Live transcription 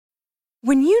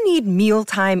When you need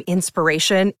mealtime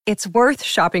inspiration, it's worth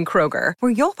shopping Kroger,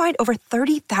 where you'll find over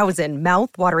 30,000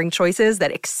 mouth-watering choices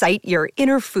that excite your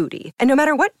inner foodie. And no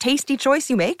matter what tasty choice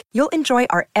you make, you'll enjoy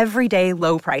our everyday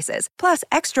low prices, plus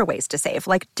extra ways to save,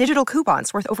 like digital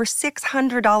coupons worth over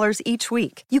 $600 each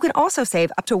week. You can also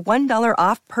save up to $1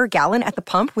 off per gallon at the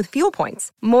pump with fuel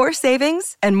points. More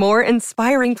savings and more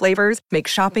inspiring flavors make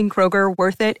shopping Kroger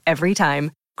worth it every time.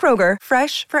 Kroger,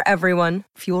 fresh for everyone.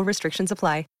 Fuel restrictions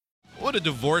apply. What did a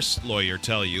divorce lawyer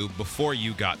tell you before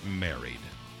you got married?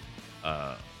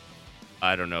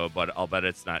 I don't know, but I'll bet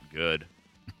it's not good.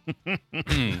 What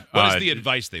is the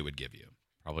advice they would give you?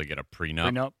 Probably get a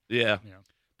prenup. Yeah.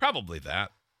 Probably that.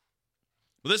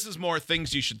 Well, this is more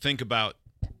things you should think about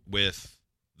with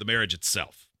the marriage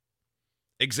itself.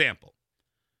 Example.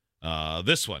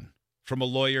 This one from a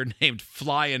lawyer named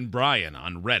Flyin' Brian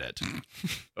on Reddit.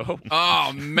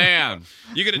 Oh, man.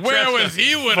 You gonna Where trust was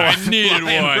he when I needed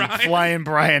one? Flying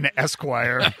Brian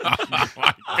Esquire. Oh,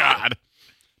 my God.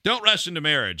 Don't rush into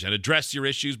marriage and address your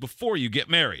issues before you get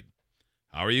married.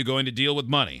 How are you going to deal with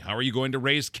money? How are you going to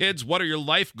raise kids? What are your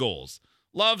life goals?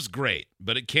 Love's great,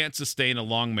 but it can't sustain a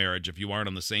long marriage if you aren't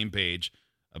on the same page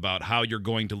about how you're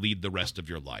going to lead the rest of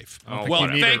your life. Well,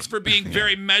 thanks for being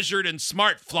very measured and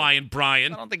smart, Flyin'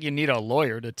 Brian. I don't think you need a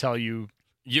lawyer to tell you.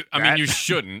 You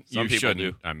shouldn't. Some people shouldn't.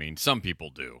 do. I mean, some people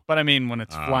do. But I mean, when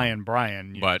it's Flying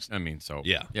Brian. But, I mean, so.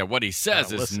 Yeah. Yeah, what he says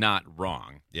Gotta is listen. not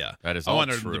wrong. Yeah. That is I all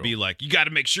wanted true. him to be like, you got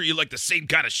to make sure you like the same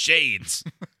kind of shades.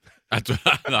 That's what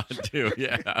I thought, too,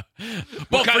 yeah.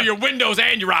 Both for your windows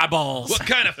and your eyeballs. What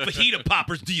kind of fajita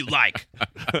poppers do you like?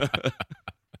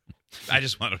 I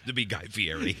just want him to be Guy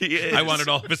Fieri. I wanted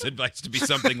all of his advice to be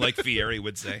something like Fieri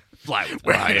would say. Fly with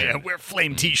Brian. Wear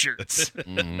flame T-shirts.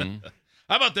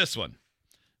 How about this one?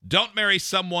 Don't marry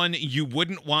someone you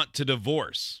wouldn't want to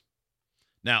divorce.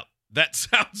 Now, that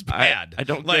sounds bad. I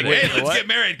don't like, get it. hey, let's What? get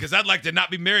married because I'd like to not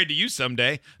be married to you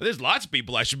someday. There's lots of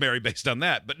people I should marry based on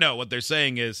that. But no, what they're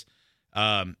saying is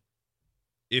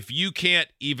if you can't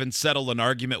even settle an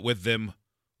argument with them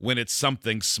when it's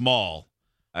something small,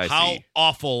 how see.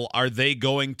 awful are they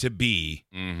going to be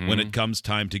when it comes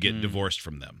time to get divorced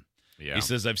from them? Yeah. He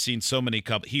says,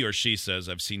 he or she says,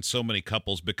 I've seen so many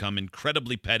couples become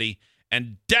incredibly petty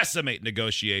and decimate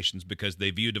negotiations because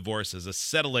they view divorce as a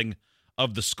settling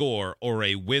of the score or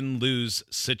a win-lose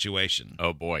situation.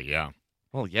 Oh, boy, yeah.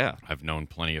 Well, yeah. I've known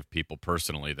plenty of people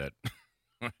personally that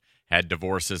had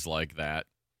divorces like that.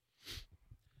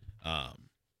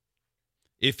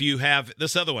 If you have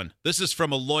this other one, this is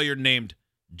from a lawyer named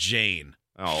Jane.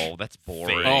 Oh, that's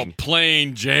boring. Oh,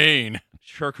 plain Jane.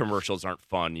 Sure, commercials aren't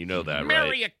fun. You know that,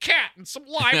 Marry right? a cat and some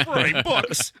library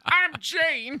books. I'm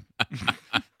Jane.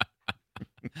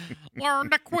 Learn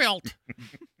to quilt.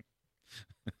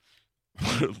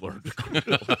 Learn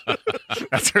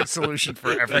That's her solution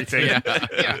for everything. Yeah.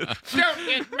 Don't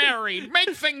get married.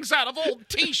 Make things out of old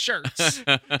T-shirts.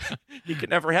 You can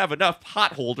never have enough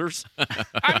hot holders.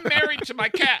 I'm married to my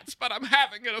cats, but I'm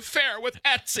having an affair with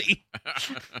Etsy.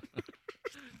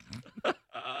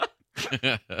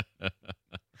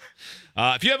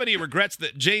 If you have any regrets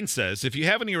Jane says, if you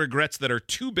have any regrets that are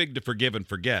too big to forgive and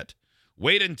forget,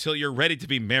 wait until you're ready to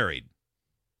be married.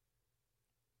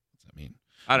 What's that mean?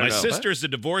 I don't My know. sister's a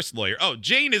divorce lawyer. Oh,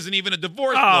 Jane isn't even a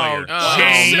divorce Oh, lawyer. Oh,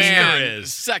 Jane. man.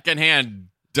 is. Secondhand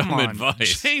dumb Come on.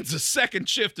 advice. Jane's a second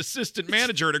shift assistant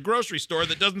manager at a grocery store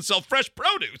that doesn't sell fresh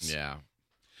produce. Yeah.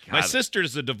 My God.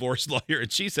 sister's a divorce lawyer,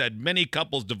 and she's had many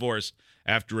couples divorce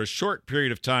after a short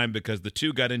period of time because the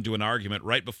two got into an argument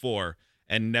right before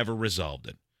and never resolved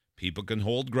it. People can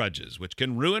hold grudges, which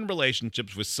can ruin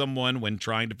relationships with someone when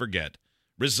trying to forget.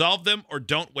 Resolve them or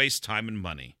don't waste time and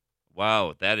money.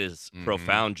 Wow, that is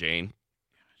profound, Jane.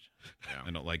 I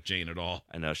don't like Jane at all.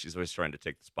 I know she's always trying to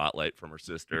take the spotlight from her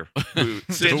sister, who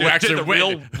Sister did actually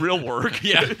the real work.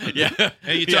 Yeah. Yeah.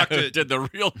 Hey, you Yeah, talk to did the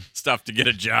real stuff to get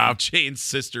a job. Jane's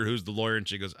sister, who's the lawyer, and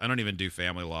she goes, I don't even do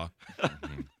family law.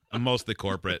 I'm mostly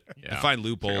corporate. I Yeah. find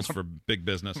loopholes for big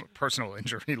business. Personal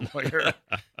injury lawyer.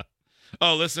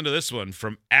 Oh, listen to this one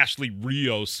from Ashley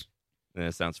Rios.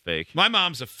 That sounds fake. My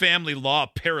mom's a family law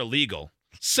paralegal.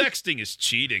 Sexting is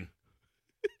cheating.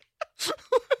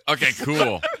 Okay,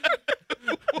 cool.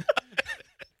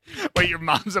 Wait, your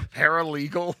mom's a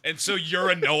paralegal? And so you're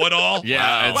a know-it-all?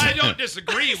 Yeah, Well, I don't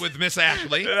disagree with Miss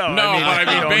Ashley. No, but I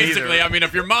mean, don't basically, either. I mean,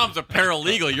 if your mom's a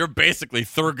paralegal, you're basically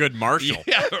Thurgood Marshall.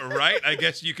 Yeah, right? I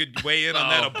guess you could weigh in on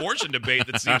that abortion debate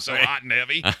that seems so hot and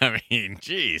heavy. I mean,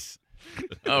 jeez.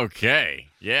 Okay.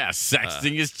 Yeah,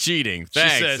 sexting is cheating.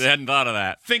 Thanks. says- I hadn't thought of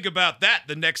that. Think about that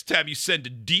the next time you send a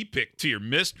D-pic to your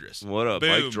mistress. What a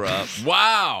Boom. mic drop.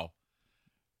 Wow.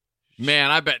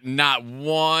 Man, I bet not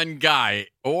one guy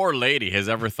or lady has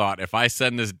ever thought, if I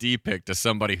send this D-pic to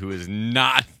somebody who is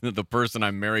not the person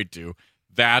I'm married to,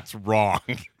 that's wrong.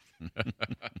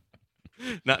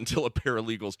 Not until a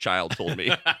paralegal's child told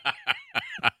me.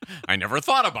 I never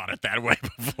thought about it that way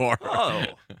before. Oh.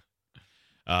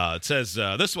 It says,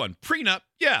 this one, prenup,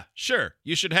 yeah, sure,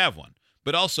 you should have one.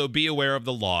 But also be aware of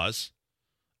the laws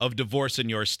of divorce in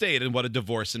your state and what a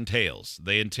divorce entails.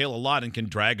 They entail a lot and can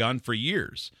drag on for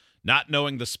years. Not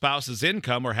knowing the spouse's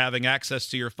income or having access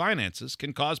to your finances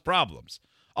can cause problems.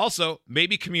 Also,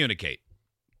 maybe communicate.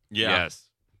 Yeah. Yes.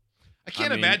 I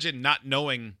can't I mean- imagine not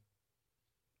knowing,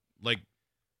 like,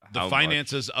 the How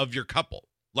finances of your couple,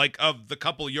 like of the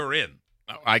couple you're in.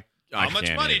 I How much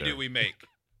can't money either. do we make?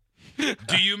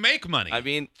 Do you make money? I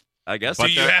mean, I guess. do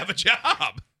you have a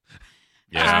job?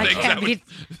 Yeah. I think can't that be-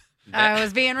 I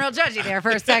was being real judgy there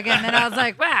for a second, and I was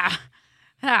like, wow.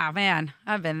 Oh, man,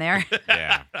 I've been there.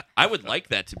 Yeah. I would like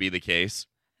that to be the case.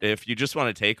 If you just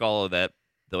want to take all of that,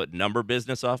 the number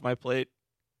business off my plate,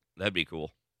 that'd be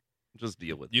cool. Just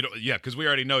deal with it. You don't, yeah, because we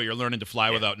already know you're learning to fly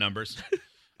without numbers.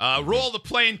 Roll the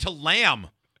plane to Lamb.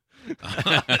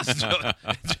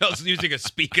 Joe's using a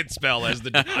speak and spell as the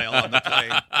dial on the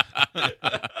plane.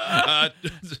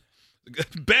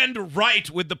 Bend right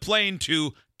with the plane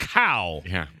to cow.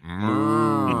 Yeah.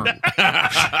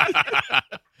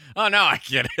 Oh, no, I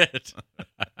get it.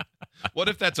 What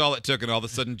if that's all it took and all of a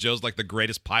sudden Joe's like the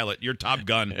greatest pilot? You're Top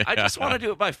Gun. I just want to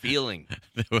do it by feeling.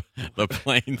 The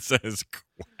plane says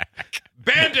quack.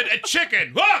 Bandit a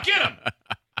chicken. Whoa, get him.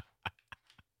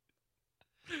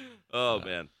 Oh,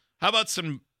 man. How about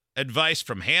some advice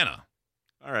from Hannah?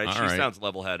 All right. All She right. sounds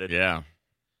level-headed. Yeah.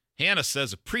 Hannah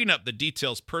says a prenup that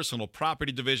details personal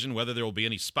property division, whether there will be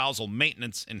any spousal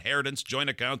maintenance, inheritance, joint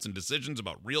accounts, and decisions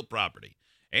about real property,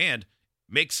 and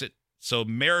makes it so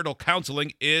marital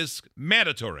counseling is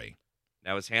mandatory.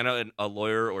 Now, is Hannah a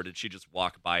lawyer, or did she just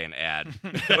walk by an ad?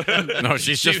 No,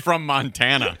 she's just from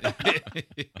Montana.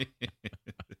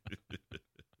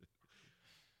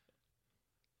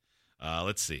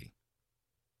 Let's see.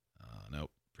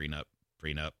 Nope.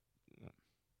 Prenup.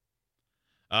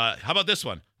 How about this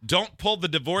one? Don't pull the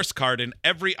divorce card in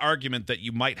every argument that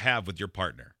you might have with your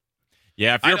partner.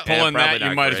 Yeah, if I you're don't- pulling probably that, you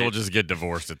not might as great. well just get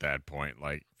divorced at that point.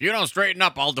 Like, if you don't straighten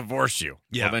up, I'll divorce you.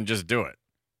 Yeah. Well, then just do it.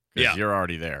 Because Yeah. you're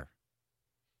already there.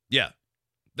 Yeah,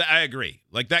 I agree.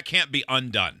 Like, that can't be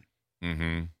undone,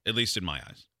 Mm-hmm. at least in my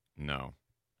eyes. No.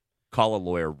 Call a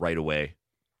lawyer right away.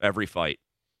 Every fight.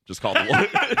 Just call the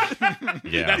lawyer.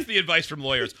 Yeah. That's the advice from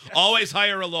lawyers. Always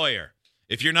hire a lawyer.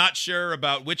 If you're not sure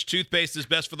about which toothpaste is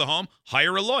best for the home,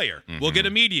 hire a lawyer. We'll get a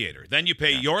mediator. Then you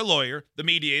pay your lawyer, the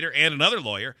mediator, and another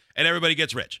lawyer, and everybody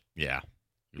gets rich. Yeah.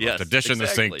 You Yes, left the dish in the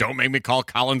sink. exactly. Don't make me call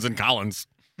Collins and Collins.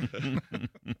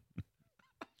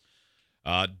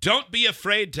 Don't be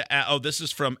afraid to this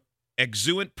is from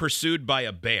Exuent Pursued by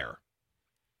a Bear.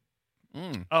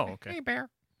 Oh, okay. Bear.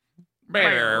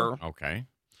 Bear. Okay.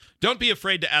 Don't be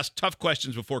afraid to ask tough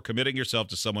questions before committing yourself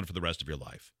to someone for the rest of your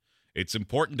life. It's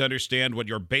important to understand what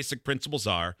your basic principles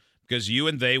are because you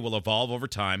and they will evolve over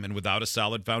time, and without a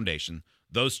solid foundation,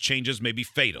 those changes may be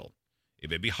fatal. It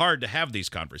may be hard to have these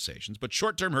conversations, but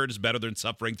short-term hurt is better than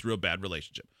suffering through a bad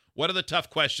relationship. What are the tough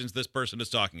questions this person is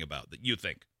talking about that you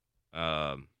think?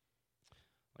 Like,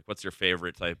 what's your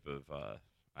favorite type of,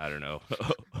 I don't know,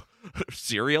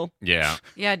 cereal? Yeah.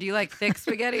 Yeah, do you like thick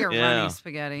spaghetti or Yeah. runny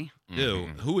spaghetti? Ew,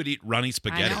 who would eat runny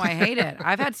spaghetti? I know, I hate it.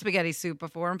 I've had spaghetti soup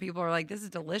before, and people are like, this is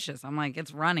delicious. I'm like,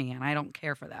 it's runny, and I don't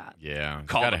care for that. Yeah. You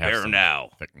Call gotta the have bear some now.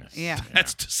 thickness. Yeah.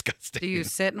 That's disgusting. Do you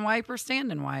sit and wipe or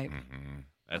stand and wipe? Mhm.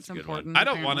 That's a good important. I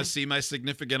don't want to apparently. see my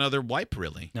significant other wipe,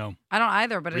 really. No. I don't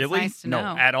either, but Really? it's nice to no,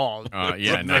 know. at all.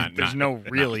 Yeah, Like, not- there's not- no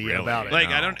not really, really. about it. Like,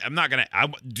 No. I'm not going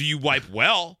to, do you wipe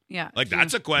well? Yeah. Like, do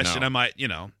that's you- a question No. I might,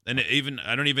 and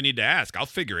I don't even need to ask. I'll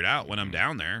figure it out when I'm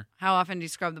down there. How often do you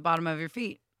scrub the bottom of your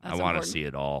feet? That's I want to important. see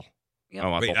it all. Yep. I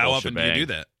want Wait, the how whole often do you shebang. do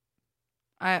that?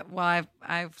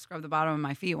 I've scrubbed the bottom of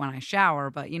my feet when I shower,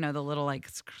 but the little like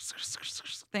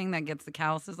thing that gets the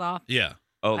calluses off. Yeah.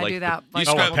 Oh, I like do that like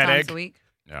you a couple scrub- times pet a week.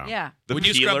 Yeah. Yeah. the when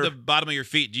you scrub peeler? the bottom of your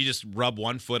feet, do you just rub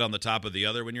one foot on the top of the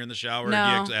other when you're in the shower? Or do you No,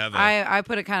 actually have I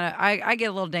put it kind of. I get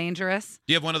a little dangerous.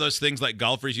 do you have one of those things like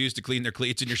golfers use to clean their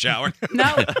cleats in your shower?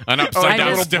 No, An Oh, upside like down a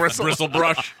little stiff bristle. bristle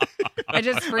brush. I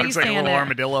just Looks like a freestand little it.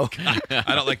 armadillo.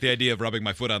 I don't like the idea of rubbing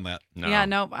my foot on that. No. Yeah,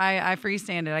 nope. I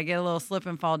freestand it. I get a little slip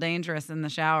and fall dangerous in the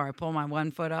shower. I pull my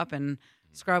one foot up and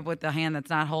scrub with the hand that's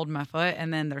not holding my foot,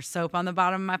 and then there's soap on the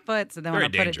bottom of my foot. So then Very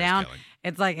when I put it dangerous, down, Kelly.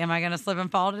 it's like, am I going to slip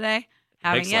and fall today?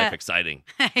 Haven't Makes yet. life exciting.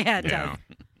 Yeah, it Yeah. does.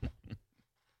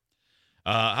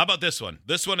 How about this one?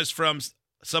 This one is from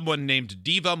someone named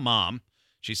Diva Mom.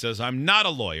 She says, I'm not a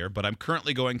lawyer, but I'm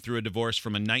currently going through a divorce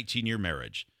from a 19-year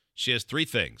marriage. She has 3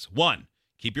 things. 1,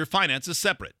 keep your finances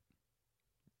separate.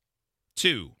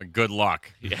 2, Good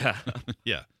luck. Yeah.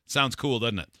 yeah, sounds cool,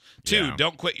 doesn't it? 2, Yeah.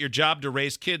 don't quit your job to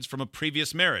raise kids from a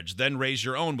previous marriage, then raise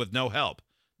your own with no help.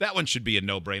 That one should be a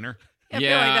no-brainer. I feel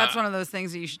like that's one of those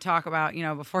things that you should talk about,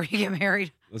 before you get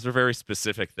married. Those are very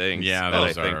specific things. Yeah, that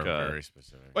those I think, are very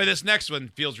specific. Boy, this next one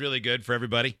feels really good for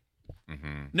everybody.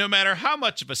 Mm-hmm. No matter how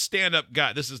much of a stand-up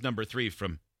guy, this is number 3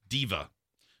 from Diva.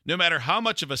 No matter how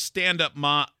much of a stand-up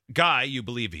guy you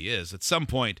believe he is, at some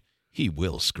point, he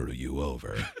will screw you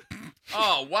over.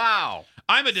 Oh, wow.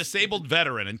 I'm a disabled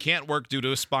veteran and can't work due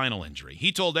to a spinal injury.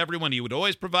 He told everyone he would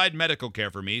always provide medical care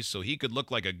for me so he could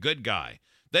look like a good guy.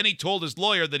 Then he told his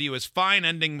lawyer that he was fine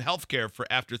ending health care for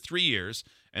after 3 years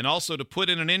and also to put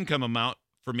in an income amount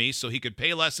for me so he could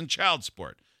pay less in child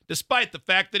support, despite the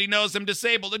fact that he knows I'm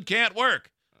disabled and can't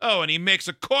work. Oh, and he makes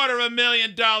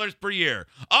 $250,000 per year.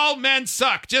 All men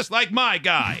suck, just like my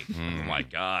guy. Oh my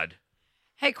God.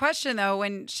 Hey, question though,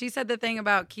 when she said the thing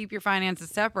about keep your finances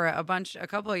separate, a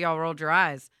couple of y'all rolled your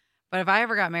eyes. But if I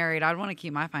ever got married, I'd want to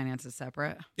keep my finances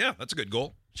separate. Yeah, that's a good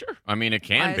goal. Sure. I mean, it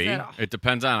can Why be. is it- It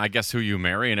depends on, I guess, who you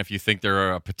marry and if you think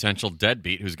they're a potential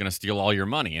deadbeat who's going to steal all your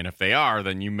money. And if they are,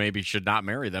 then you maybe should not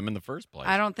marry them in the first place.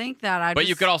 I don't think that. But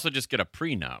you could also just get a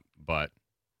prenup. But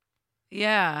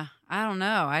Yeah, I don't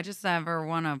know. I just never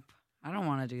want to. I don't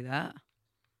want to do that.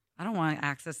 I don't want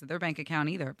access to their bank account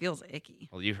either. It feels icky.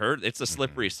 Well, you heard it's a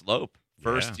slippery slope.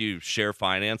 First, you share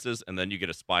finances, and then you get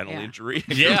a spinal Yeah. injury.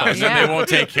 yeah, and then Yeah. they won't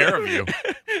take care of you.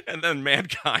 And then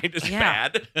mankind is Yeah.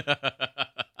 bad.